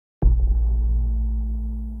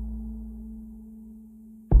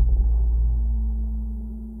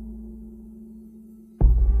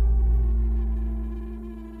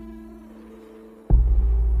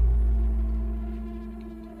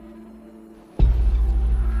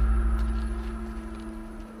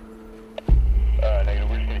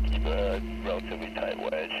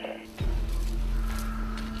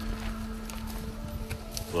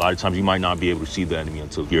lot of times you might not be able to see the enemy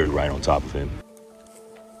until you're right on top of him.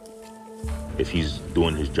 If he's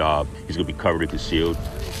doing his job, he's gonna be covered and concealed.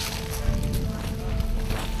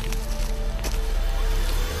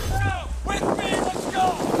 With me, let's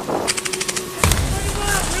go!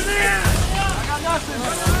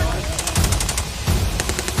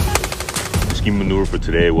 The scheme maneuver for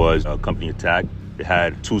today was a company attack. It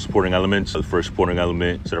had two supporting elements. The first supporting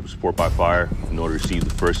element set up a support by fire in order to seize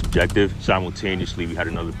the first objective. Simultaneously, we had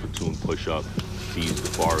another platoon push up to seize the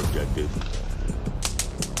far objective.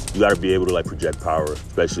 You gotta be able to project power,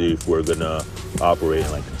 especially if we're gonna operate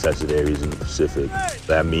in contested areas in the Pacific.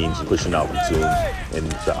 That means pushing out platoons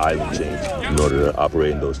into island chains in order to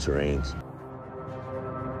operate in those terrains.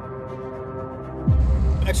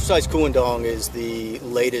 Exercise Koolendong is the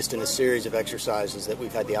latest in a series of exercises that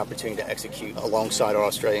we've had the opportunity to execute alongside our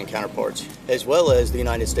Australian counterparts, as well as the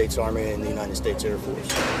United States Army and the United States Air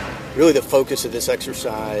Force. Really, the focus of this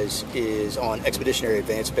exercise is on expeditionary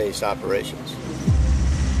advance-based operations.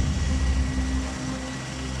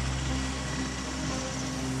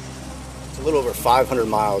 It's a little over 500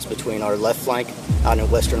 miles between our left flank out in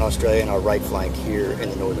Western Australia and our right flank here in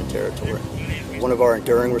the Northern Territory. One of our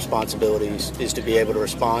enduring responsibilities is to be able to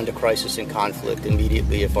respond to crisis and conflict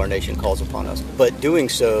immediately if our nation calls upon us, but doing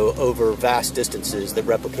so over vast distances that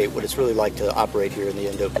replicate what it's really like to operate here in the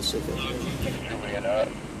Indo-Pacific.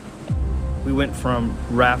 We went from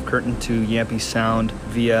Raft Curtain to Yampi Sound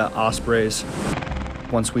via Ospreys.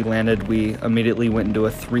 Once we landed, we immediately went into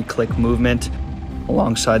a 3-click movement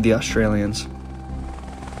alongside the Australians.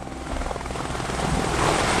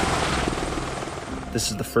 This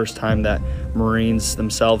is the first time that Marines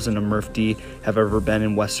themselves in MRF-D have ever been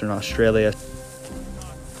in Western Australia.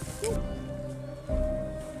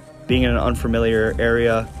 Being in an unfamiliar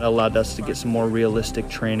area allowed us to get some more realistic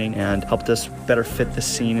training and helped us better fit the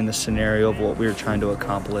scene and the scenario of what we were trying to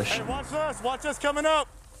accomplish. Hey, watch us coming up.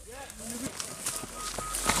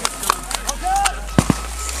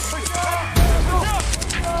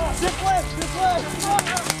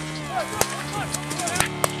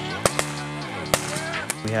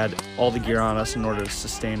 We had all the gear on us in order to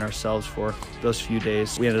sustain ourselves for those few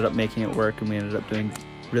days. We ended up making it work, and we ended up doing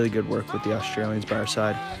really good work with the Australians by our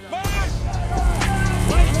side.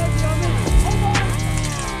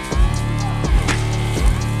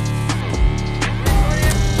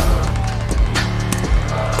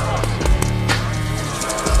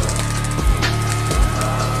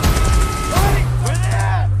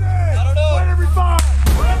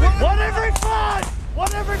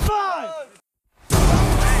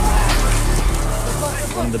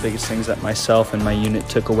 One of the biggest things that myself and my unit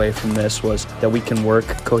took away from this was that we can work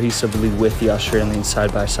cohesively with the Australians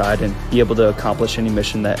side by side and be able to accomplish any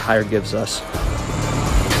mission that hire gives us.